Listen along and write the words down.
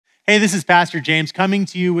Hey, this is Pastor James coming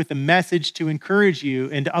to you with a message to encourage you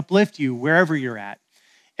and to uplift you wherever you're at.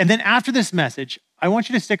 And then after this message, I want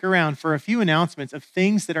you to stick around for a few announcements of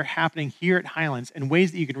things that are happening here at Highlands and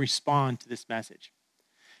ways that you can respond to this message.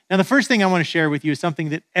 Now, the first thing I want to share with you is something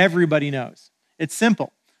that everybody knows. It's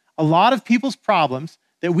simple. A lot of people's problems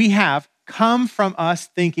that we have come from us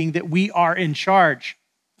thinking that we are in charge.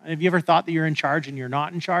 Have you ever thought that you're in charge and you're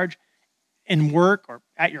not in charge in work or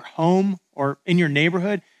at your home or in your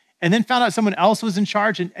neighborhood, and then found out someone else was in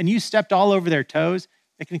charge and you stepped all over their toes?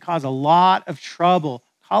 It can cause a lot of trouble,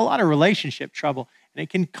 a lot of relationship trouble, and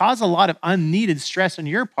it can cause a lot of unneeded stress on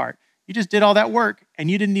your part. You just did all that work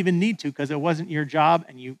and you didn't even need to because it wasn't your job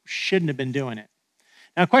and you shouldn't have been doing it.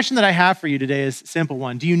 Now, a question that I have for you today is a simple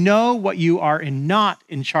one. Do you know what you are not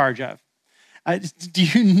in charge of? Do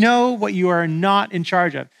you know what you are not in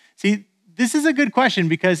charge of? See, this is a good question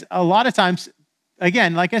because a lot of times,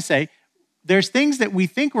 again, like I say, there's things that we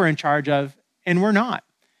think we're in charge of and we're not.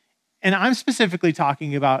 And I'm specifically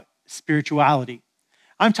talking about spirituality.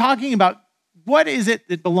 I'm talking about what is it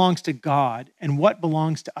that belongs to God and what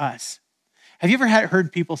belongs to us. Have you ever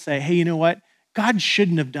heard people say, hey, you know what? God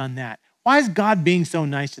shouldn't have done that. Why is God being so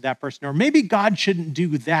nice to that person? Or maybe God shouldn't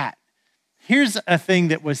do that. Here's a thing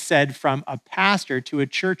that was said from a pastor to a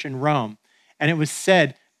church in Rome. And it was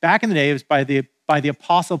said back in the day, it was by the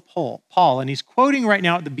Apostle Paul. And he's quoting right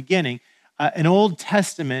now at the beginning an Old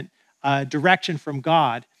Testament direction from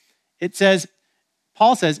God. It says,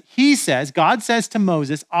 Paul says, God says to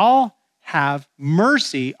Moses, I'll have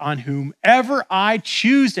mercy on whomever I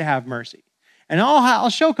choose to have mercy. And I'll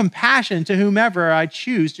show compassion to whomever I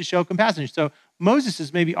choose to show compassion. So Moses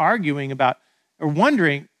is maybe arguing about or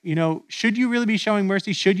wondering, should you really be showing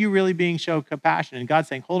mercy? Should you really show compassion? And God's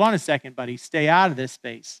saying, hold on a second, buddy, stay out of this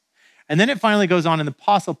space. And then it finally goes on, and the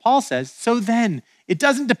Apostle Paul says, so then it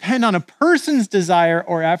doesn't depend on a person's desire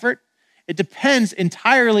or effort. It depends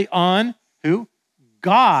entirely on who?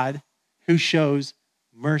 God, who shows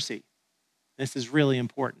mercy. This is really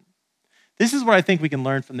important. This is what I think we can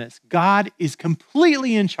learn from this. God is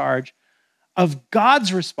completely in charge of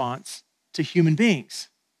God's response to human beings.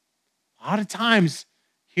 A lot of times,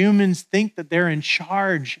 humans think that they're in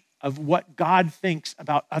charge of what God thinks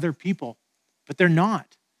about other people, but they're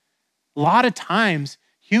not. A lot of times,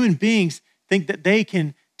 human beings think that they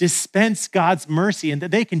can dispense God's mercy and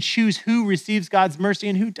that they can choose who receives God's mercy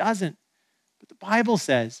and who doesn't. But the Bible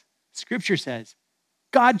says, Scripture says,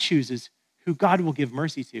 God chooses who God will give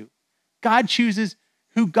mercy to. God chooses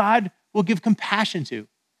who God will give compassion to.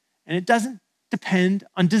 And it doesn't depend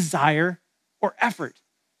on desire or effort.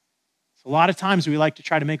 So a lot of times we like to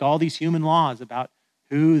try to make all these human laws about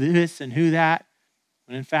who this and who that,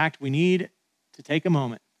 when in fact we need to take a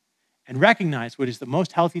moment and recognize what is the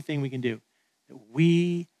most healthy thing we can do, that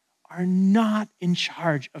we are not in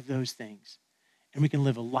charge of those things, and we can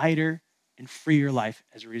live a lighter and freer life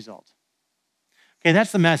as a result. Okay,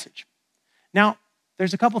 that's the message. Now,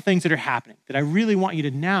 there's a couple things that are happening that I really want you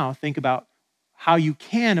to now think about how you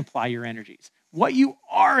can apply your energies, what you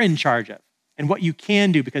are in charge of, and what you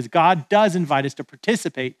can do, because God does invite us to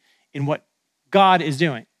participate in what God is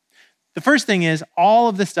doing. The first thing is all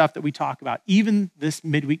of the stuff that we talk about, even this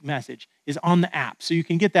midweek message, is on the app. So you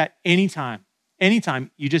can get that anytime.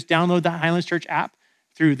 Anytime. You just download the Highlands Church app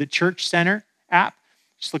through the Church Center app.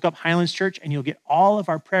 Just look up Highlands Church and you'll get all of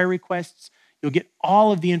our prayer requests. You'll get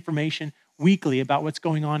all of the information weekly about what's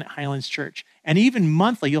going on at Highlands Church. And even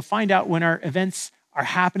monthly, you'll find out when our events are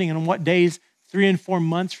happening and on what days 3 and 4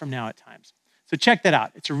 months from now at times. So check that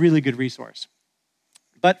out. It's a really good resource.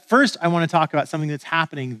 But first, I want to talk about something that's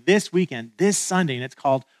happening this weekend, this Sunday, and it's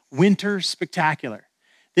called Winter Spectacular.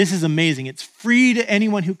 This is amazing. It's free to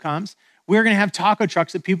anyone who comes. We're going to have taco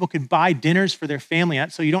trucks that people can buy dinners for their family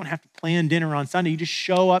at, so you don't have to plan dinner on Sunday. You just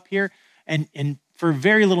show up here, and for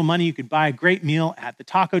very little money, you could buy a great meal at the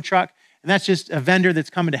taco truck, and that's just a vendor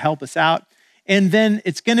that's coming to help us out. And then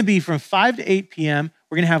it's going to be from 5 to 8 p.m.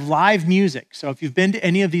 We're going to have live music. So if you've been to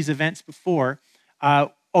any of these events before,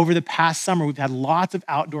 over the past summer, we've had lots of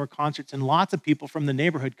outdoor concerts and lots of people from the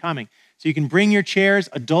neighborhood coming. So you can bring your chairs.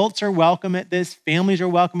 Adults are welcome at this. Families are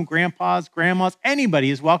welcome. Grandpas, grandmas, anybody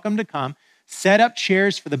is welcome to come. Set up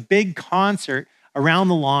chairs for the big concert around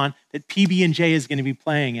the lawn that PB&J is going to be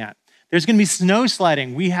playing at. There's going to be snow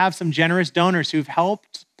sledding. We have some generous donors who've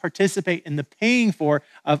helped participate in the paying for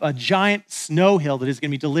of a giant snow hill that is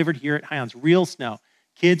going to be delivered here at Highlands, real snow.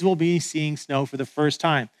 Kids will be seeing snow for the first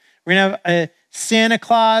time. We're going to have a Santa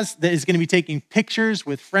Claus that is going to be taking pictures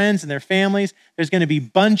with friends and their families. There's going to be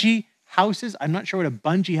bungee houses. I'm not sure what a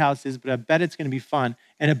bungee house is, but I bet it's going to be fun.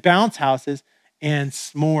 And a bounce houses and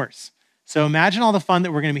s'mores. So imagine all the fun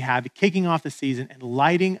that we're going to be having, kicking off the season and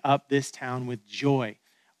lighting up this town with joy.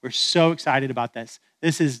 We're so excited about this.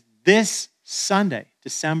 This is this Sunday,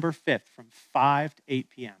 December 5th from 5 to 8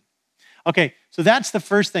 p.m. Okay, so that's the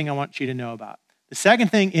first thing I want you to know about. The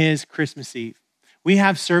second thing is Christmas Eve. We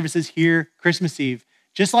have services here Christmas Eve,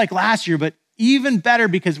 just like last year, but even better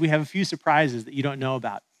because we have a few surprises that you don't know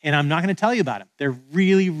about. And I'm not going to tell you about them. They're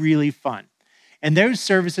really, really fun. And those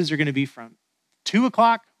services are going to be from 2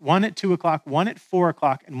 o'clock, one at 2 o'clock, one at 4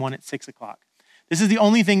 o'clock, and one at 6 o'clock. This is the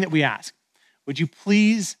only thing that we ask. Would you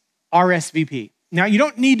please RSVP? Now, you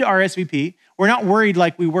don't need to RSVP. We're not worried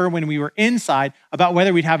like we were when we were inside about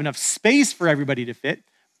whether we'd have enough space for everybody to fit,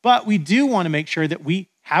 but we do want to make sure that we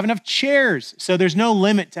have enough chairs. So there's no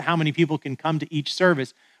limit to how many people can come to each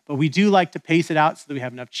service, but we do like to pace it out so that we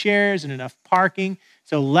have enough chairs and enough parking.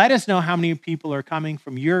 So let us know how many people are coming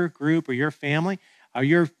from your group or your family or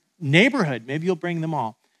your neighborhood. Maybe you'll bring them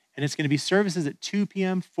all. And it's going to be services at 2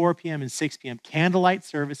 p.m., 4 p.m., and 6 p.m. Candlelight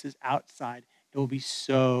services outside. It will be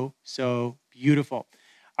so, so beautiful.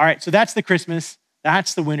 All right, so that's the Christmas.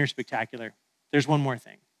 That's the Winter Spectacular. There's one more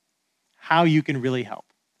thing. How you can really help.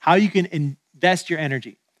 How you can invest your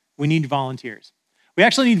energy. We need volunteers. We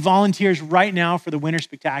actually need volunteers right now for the Winter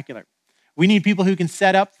Spectacular. We need people who can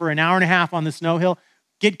set up for an hour and a half on the snow hill,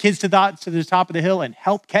 get kids to the top of the hill, and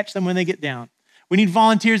help catch them when they get down. We need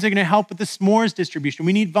volunteers that are going to help with the s'mores distribution.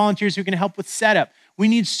 We need volunteers who are going to help with setup. We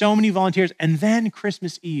need so many volunteers. And then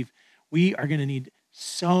Christmas Eve, we are going to need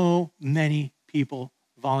so many people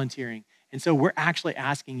volunteering. And so we're actually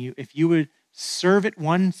asking you if you would serve at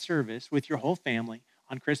one service with your whole family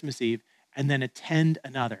on Christmas Eve and then attend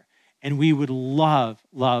another. And we would love,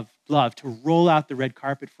 love, love to roll out the red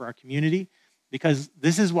carpet for our community because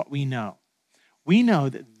this is what we know. We know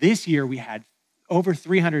that this year we had over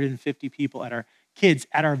 350 people at our kids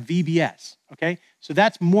at our VBS, okay? So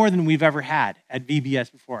that's more than we've ever had at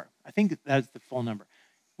VBS before. I think that's the full number.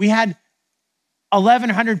 We had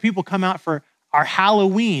 1,100 people come out for our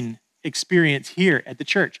Halloween experience here at the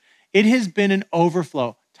church. It has been an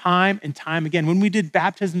overflow time and time again. When we did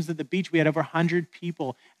baptisms at the beach, we had over 100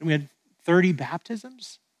 people and we had 30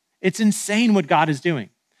 baptisms. It's insane what God is doing.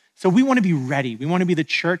 So we want to be ready. We want to be the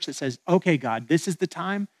church that says, okay, God, this is the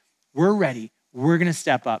time. We're ready. We're going to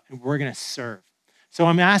step up and we're going to serve. So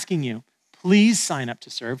I'm asking you, please sign up to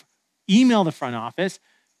serve. Email the front office.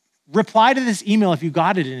 Reply to this email if you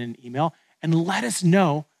got it in an email and let us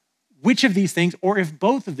know which of these things or if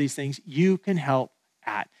both of these things you can help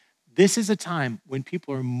at. This is a time when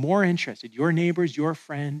people are more interested, your neighbors, your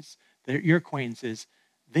friends, your acquaintances,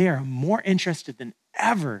 they are more interested than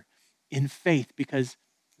ever in faith because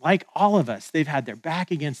like all of us, they've had their back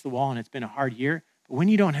against the wall and it's been a hard year. But when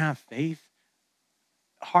you don't have faith,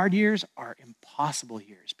 hard years are impossible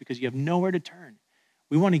years because you have nowhere to turn.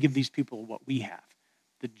 We want to give these people what we have,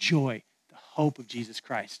 the joy, the hope of Jesus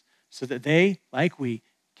Christ, so that they, like we,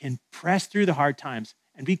 can press through the hard times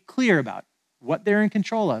and be clear about what they're in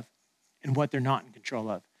control of and what they're not in control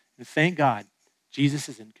of. And thank God, Jesus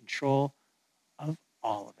is in control of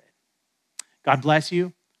all of it. God bless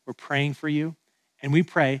you. We're praying for you. And we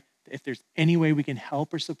pray that if there's any way we can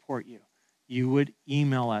help or support you, you would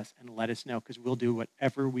email us and let us know because we'll do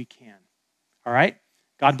whatever we can. All right?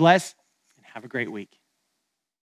 God bless and have a great week.